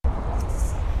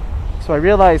So I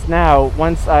realize now,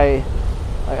 once I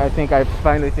think I've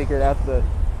finally figured out the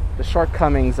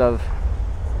shortcomings of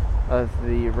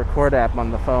the record app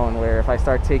on the phone, where if I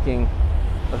start taking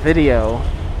a video,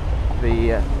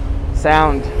 the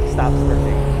sound stops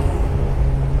working.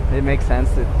 It makes sense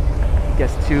that I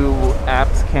guess two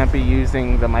apps can't be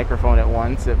using the microphone at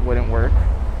once. It wouldn't work.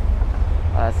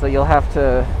 So you'll have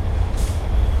to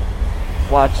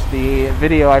watch the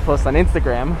video I post on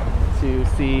Instagram to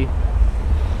see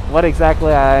what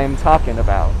exactly I'm talking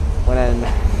about when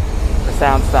the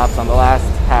sound stops on the last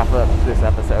half of this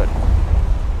episode.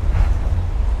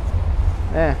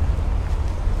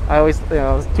 I always,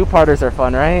 two-parters are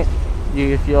fun, right?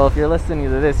 If you're listening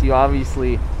to this, you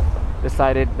obviously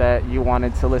decided that you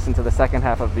wanted to listen to the second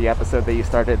half of the episode that you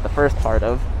started the first part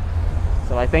of.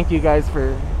 So I thank you guys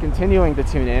for continuing to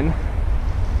tune in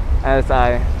as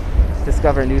I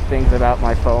discover new things about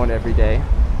my phone every day.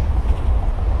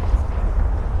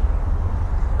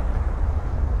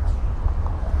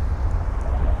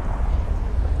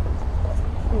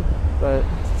 But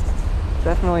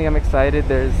definitely I'm excited.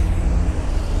 I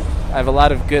have a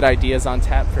lot of good ideas on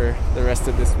tap for the rest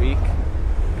of this week.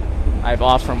 I have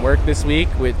off from work this week,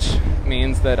 which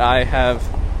means that I have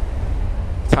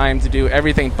time to do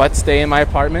everything but stay in my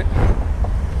apartment.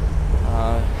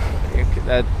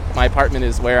 My apartment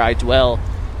is where I dwell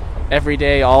every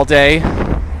day, all day,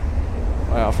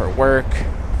 for work,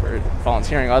 for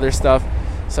volunteering, other stuff.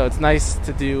 So it's nice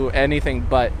to do anything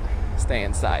but stay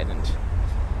inside, and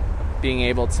being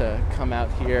able to come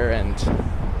out here and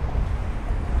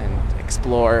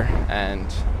explore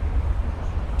and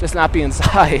just not be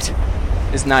inside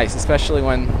is nice, especially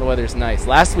when the weather's nice.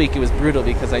 Last week it was brutal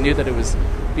because I knew that it was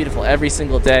beautiful every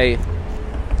single day,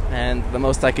 and the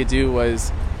most I could do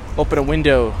was open a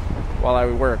window while I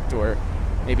worked, or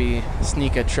maybe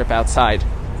sneak a trip outside.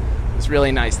 It was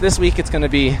really nice. This week it's going to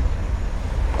be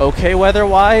okay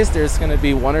weather-wise. There's going to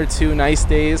be 1 or 2 nice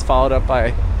days, followed up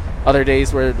by other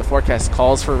days where the forecast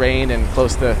calls for rain and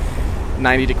close to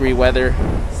 90-degree weather.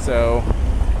 So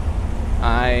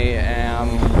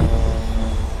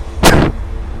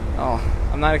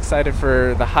I'm not excited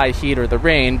for the high heat or the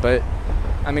rain, but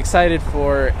I'm excited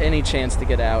for any chance to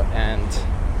get out and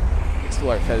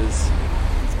explore, because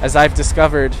as I've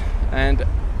discovered, and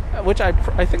which I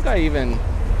think I even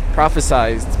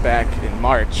prophesized back in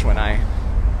March when I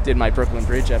did my Brooklyn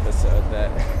Bridge episode,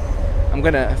 that I'm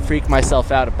going to freak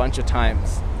myself out a bunch of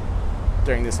times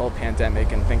during this whole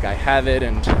pandemic and think I have it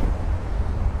and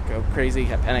go crazy,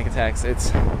 have panic attacks.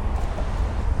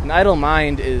 An idle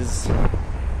mind is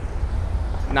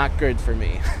not good for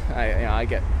me. I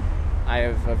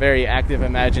have a very active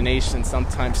imagination,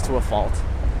 sometimes to a fault,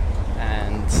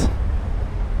 and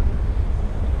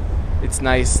it's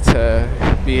nice to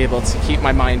be able to keep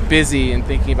my mind busy and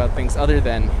thinking about things other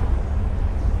than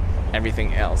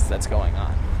everything else that's going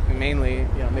on. And mainly,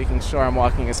 making sure I'm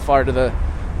walking as far to the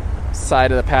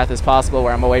side of the path as possible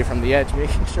where I'm away from the edge,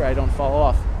 making sure I don't fall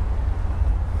off.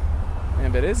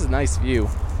 But it is a nice view.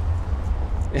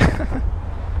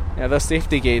 Those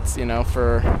safety gates,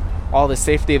 for all the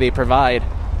safety they provide,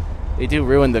 they do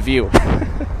ruin the view,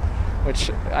 which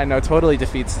I know totally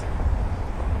defeats.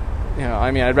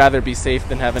 I'd rather be safe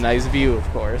than have a nice view, of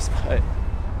course, but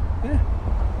yeah.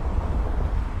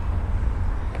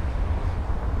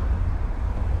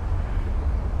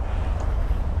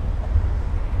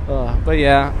 But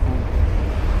yeah,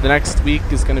 the next week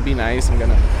is going to be nice. I'm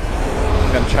gonna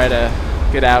try to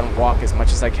get out and walk as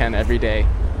much as I can every day.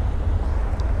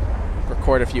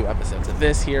 Record a few episodes of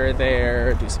this here or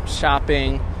there, do some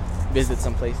shopping, visit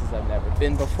some places I've never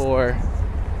been before.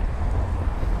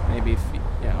 Maybe,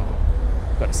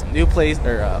 go to some new place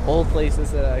or old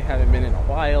places that I haven't been in a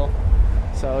while.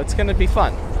 So it's going to be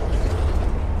fun.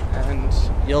 And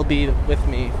you'll be with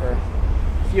me for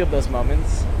a few of those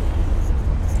moments.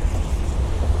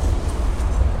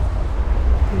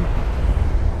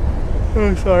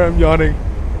 Oh, sorry, I'm yawning.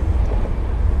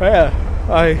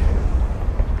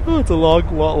 It's a long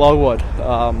one.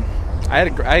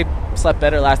 I slept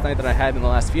better last night than I had in the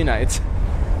last few nights,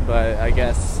 but I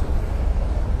guess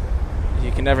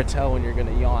you can never tell when you're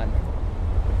gonna yawn.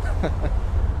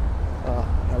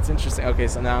 That's interesting. Okay,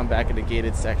 so now I'm back at the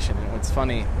gated section, and what's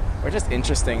funny, or just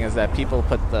interesting, is that people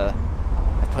put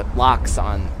locks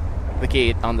on the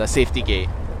gate, on the safety gate,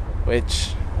 which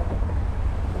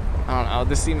I don't know.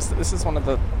 This is one of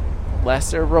the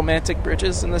lesser romantic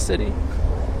bridges in the city.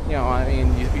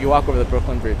 You walk over the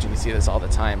Brooklyn Bridge and you see this all the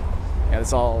time.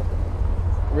 This all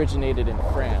originated in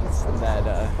France, and that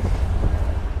I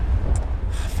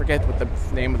forget what the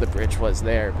name of the bridge was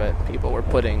there, but people were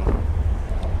putting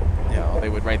they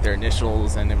would write their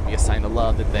initials, and it would be a sign of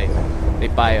love that they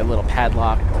buy a little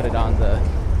padlock, put it on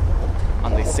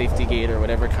the safety gate or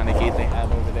whatever kind of gate they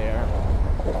have over there,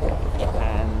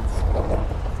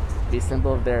 and be a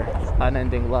symbol of their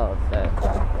unending love, that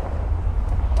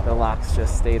the locks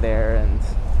just stay there and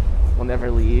will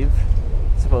never leave,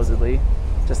 supposedly,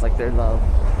 just like their love.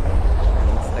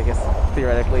 And I guess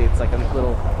theoretically it's like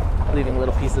leaving a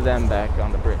little piece of them back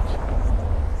on the bridge.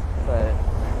 But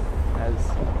as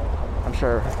I'm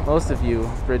sure most of you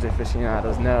bridge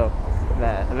aficionados know,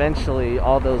 that eventually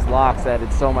all those locks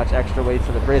added so much extra weight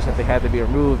to the bridge that they had to be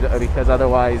removed, because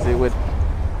otherwise it would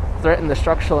threaten the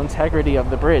structural integrity of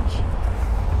the bridge.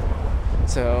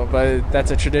 So, but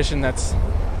that's a tradition that's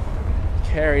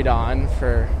carried on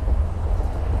for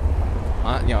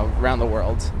around the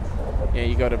world.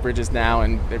 You go to bridges now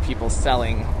and there are people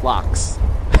selling locks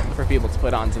for people to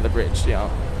put onto the bridge.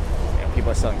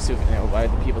 People are selling why are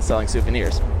the people selling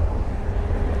souvenirs?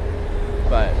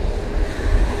 But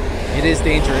it is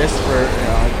dangerous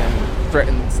and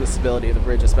threatens the stability of the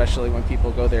bridge, especially when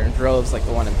people go there in droves, like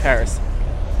the one in Paris.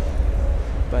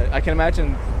 But I can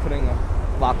imagine putting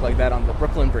a lock like that on the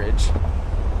Brooklyn Bridge,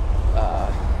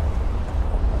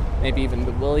 maybe even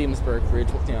the Williamsburg Bridge,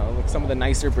 like some of the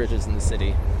nicer bridges in the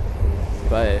city.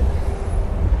 But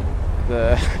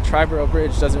the Triborough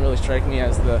Bridge doesn't really strike me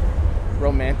as the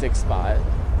romantic spot,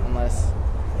 unless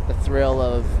the thrill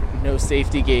of no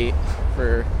safety gate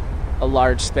for a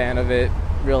large span of it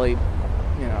really,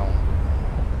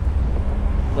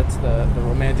 lets the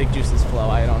romantic juices flow.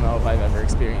 I don't know if I've ever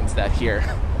experienced that here.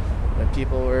 But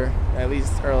people were, at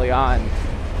least early on,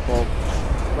 well,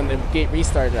 when the gate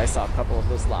restarted, I saw a couple of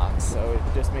those locks. So it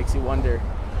just makes you wonder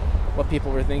what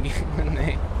people were thinking when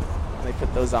they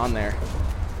put those on there.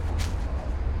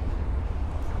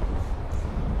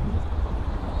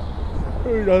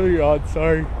 Another yawn,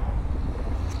 sorry.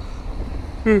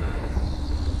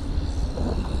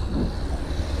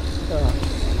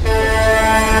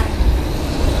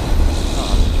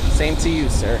 Same to you,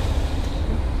 sir.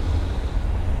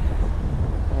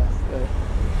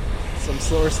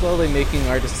 So we're slowly making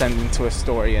our descent into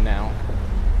Astoria now.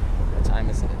 What time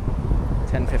is it?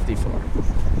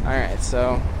 10:54. Alright,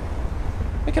 so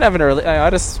I could have an early... I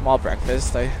had a small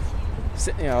breakfast.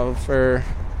 For a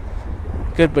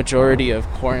good majority of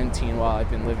quarantine while I've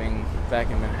been living back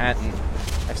in Manhattan,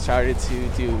 I've started to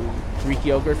do Greek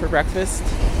yogurt for breakfast.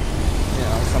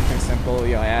 Something simple.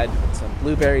 I add some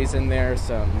blueberries in there,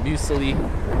 some muesli,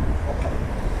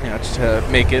 just to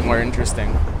make it more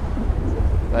interesting.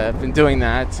 But I've been doing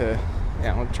that to,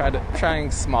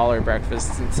 trying smaller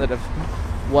breakfasts instead of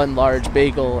one large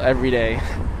bagel every day.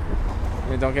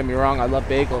 Don't get me wrong, I love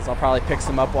bagels. I'll probably pick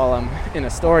some up while I'm in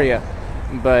Astoria,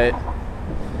 but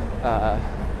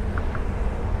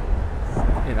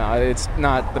it's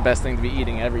not the best thing to be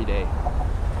eating every day.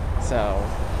 So,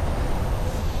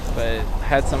 but I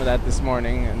had some of that this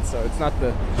morning, and so it's not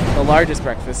the largest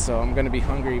breakfast, so I'm going to be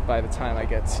hungry by the time I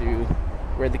get to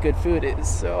where the good food is.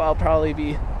 So I'll probably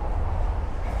be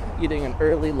eating an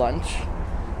early lunch.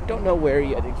 Don't know where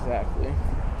yet exactly.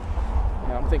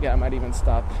 I'm thinking I might even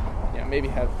stop, maybe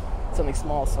have something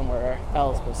small somewhere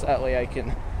else, because that way I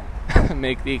can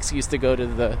make the excuse to go to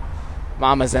the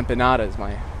Mama's Empanadas,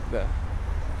 the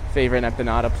favorite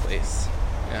empanada place.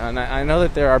 And I know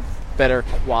that there are better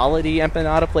quality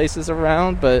empanada places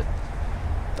around, but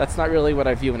that's not really what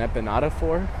I view an empanada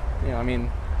for.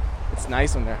 It's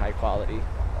nice when they're high quality.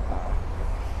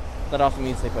 That often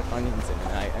means they put onions in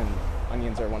it, and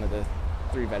onions are one of the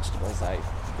 3 vegetables I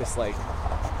dislike.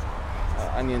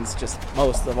 Onions just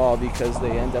most of all because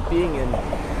they end up being in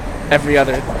every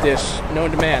other dish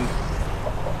known to man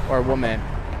or woman.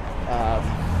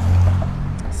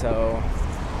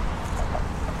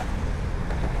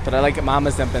 But I like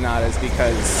Mama's Empanadas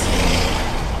because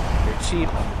they're cheap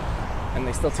and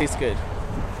they still taste good.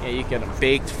 You get them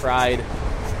baked, fried,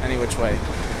 any which way.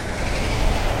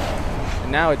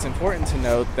 And now it's important to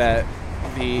note that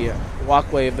the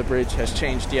walkway of the bridge has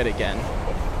changed yet again.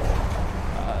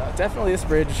 Definitely this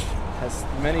bridge has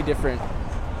many different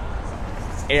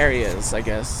areas, I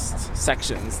guess,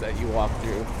 sections that you walk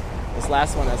through. This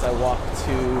last one, as I walked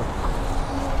to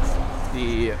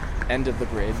the end of the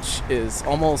bridge, is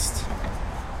almost,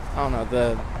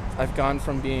 I've gone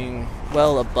from being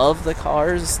well above the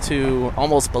cars to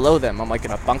almost below them. I'm like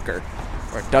in a bunker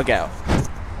or a dugout.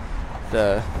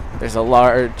 There's a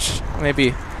large,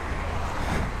 maybe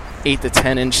 8 to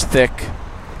 10 inch thick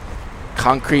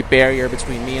concrete barrier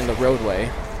between me and the roadway.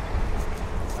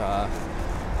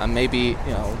 I'm maybe,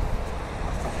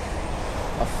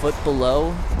 a foot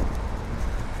below,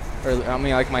 or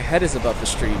my head is above the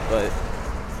street, but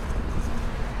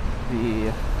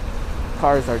the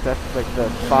cars are definitely, like, the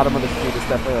bottom of the street is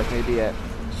definitely, like, maybe at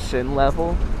shin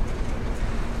level.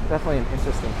 Definitely an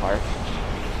interesting part.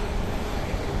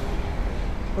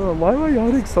 Oh, why am I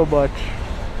yawning so much?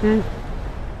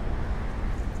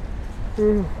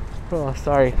 Oh,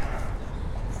 sorry.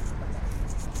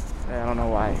 I don't know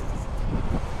why.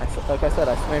 Like I said,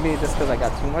 maybe just because I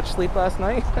got too much sleep last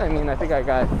night. I mean, I think I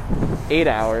got 8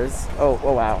 hours. Oh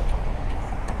wow.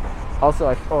 Also,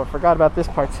 I forgot about this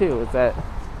part too, is that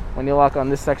when you walk on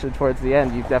this section towards the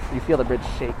end, you feel the bridge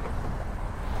shake.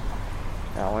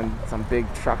 You know, when some big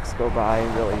trucks go by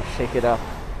and really shake it up.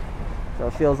 So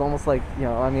it feels almost like,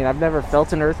 I mean, I've never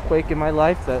felt an earthquake in my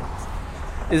life. That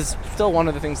is still one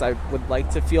of the things I would like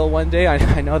to feel one day.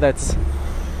 I know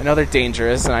they're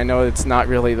dangerous, and I know it's not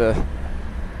really the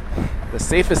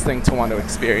safest thing to want to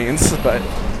experience, but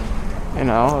an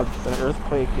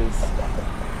earthquake is,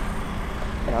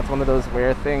 it's one of those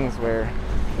rare things where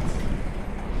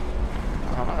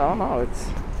I don't know.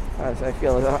 I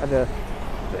feel the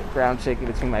ground shaking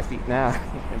between my feet now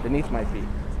and beneath my feet.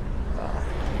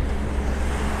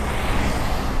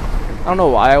 I don't know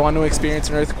why I want to experience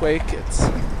an earthquake. It's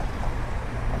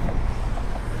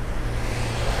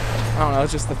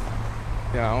just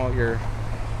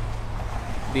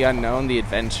the unknown, the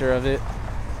adventure of it.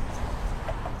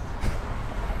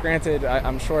 Granted,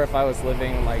 I'm sure if I was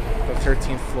living like the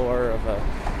 13th floor of a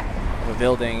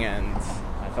building and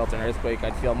I felt an earthquake,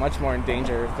 I'd feel much more in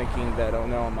danger, thinking that, oh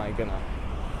no, am I gonna,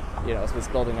 is this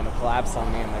building gonna collapse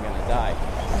on me? Am I gonna die?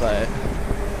 But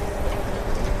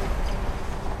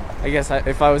I guess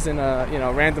if I was in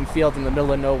a random field in the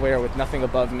middle of nowhere with nothing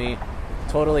above me,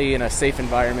 totally in a safe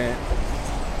environment,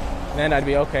 then I'd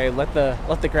be okay. Let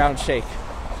the ground shake.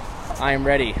 I am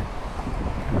ready.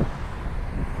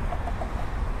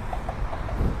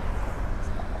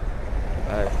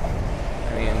 But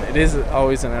I mean, it is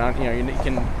always you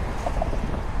can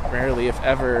rarely, if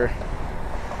ever,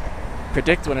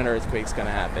 predict when an earthquake's going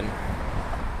to happen.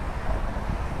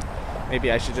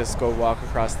 Maybe I should just go walk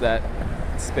across that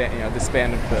the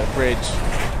span of the bridge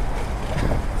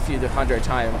a few hundred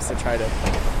times to try to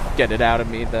get it out of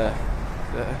me. The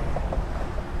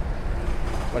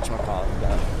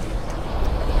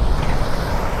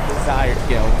desire,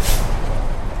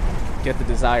 get the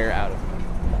desire out of me.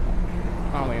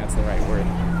 I don't think that's the right word.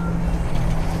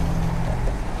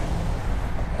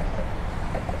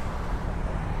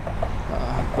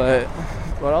 But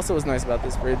what also was nice about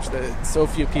this bridge, that so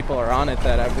few people are on it,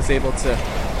 that I was able to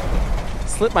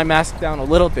slip my mask down a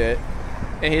little bit,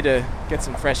 A, to get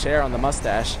some fresh air on the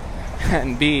mustache,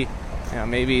 and B,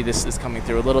 maybe this is coming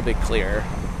through a little bit clearer.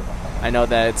 I know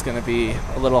that it's going to be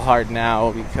a little hard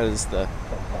now because the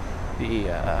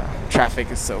traffic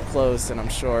is so close, and I'm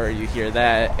sure you hear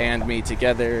that and me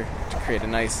together to create a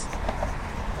nice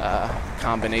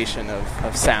combination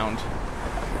of sound.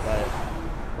 But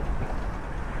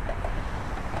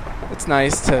it's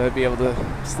nice to be able to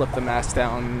slip the mask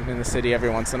down in the city every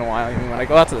once in a while. I mean, when I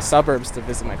go out to the suburbs to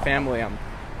visit my family, I'm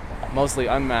mostly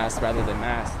unmasked rather than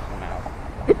masked.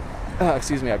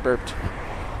 Excuse me, I burped.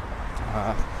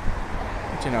 But,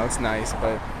 it's nice,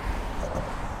 but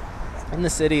in the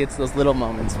city, it's those little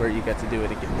moments where you get to do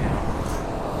it again,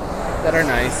 that are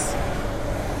nice.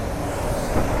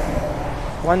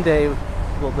 One day,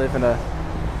 we'll live in a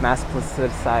maskless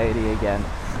society again,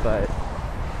 but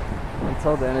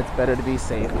until then, it's better to be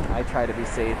safe. I try to be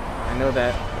safe. I know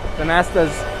that the mask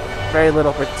does very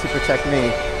little to protect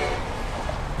me.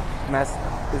 The mask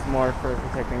is more for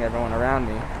protecting everyone around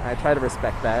me. I try to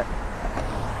respect that.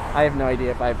 I have no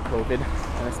idea if I have COVID,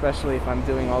 and especially if I'm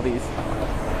doing all these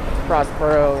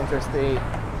cross-borough interstate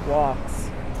walks,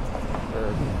 or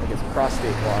I guess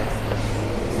cross-state walks.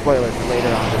 Spoilers for later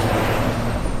on this one.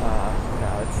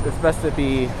 It's best to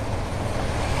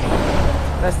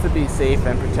be safe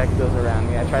and protect those around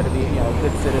me. I try to be, a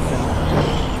good citizen.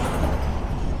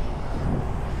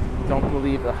 Don't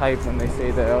believe the hype when they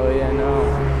say that. Oh yeah,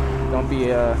 no, don't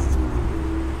be a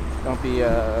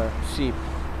sheep.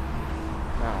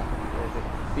 No,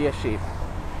 be a sheep.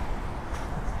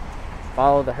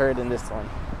 Follow the herd in this one.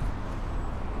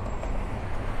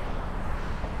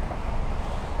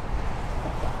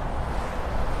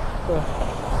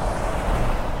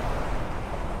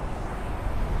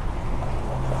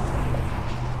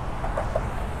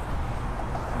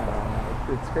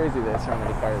 It's crazy there's so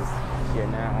many cars here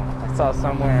now. I saw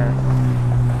somewhere,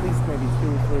 at least maybe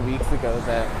 2 or 3 weeks ago,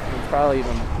 that it's probably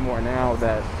even more now,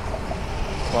 that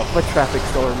while foot traffic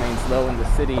still remains low in the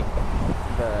city,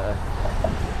 the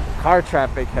car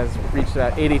traffic has reached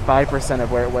about 85%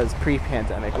 of where it was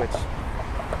pre-pandemic, which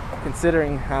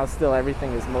considering how still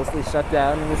everything is mostly shut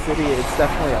down in the city, it's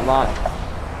definitely a lot.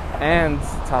 And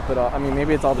top it off, I mean,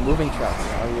 maybe it's all the moving trucks.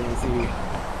 You even see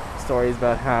stories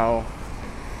about how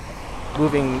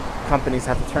moving companies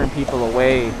have to turn people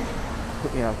away,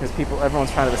 because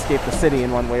everyone's trying to escape the city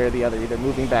in one way or the other, either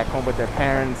moving back home with their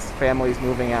parents, families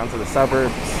moving out into the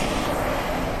suburbs.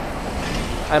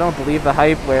 I don't believe the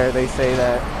hype where they say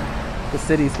that the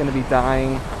city's going to be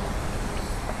dying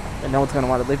and no one's going to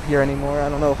want to live here anymore. I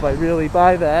don't know if I really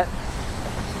buy that,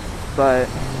 but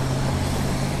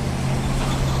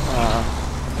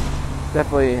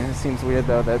definitely it seems weird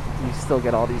though that you still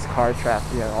get all these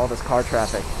all this car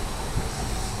traffic.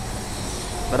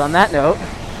 But on that note,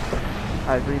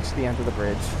 I've reached the end of the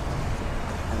bridge,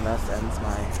 and thus ends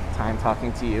my time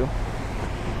talking to you.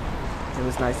 It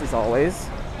was nice as always,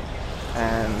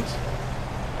 and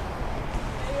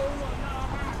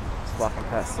just walking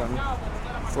past some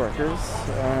workers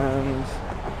and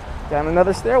down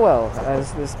another stairwell.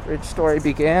 As this bridge story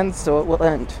began, so it will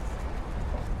end.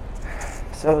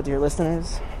 So, dear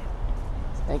listeners,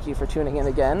 thank you for tuning in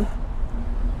again.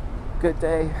 Good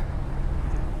day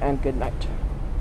and good night.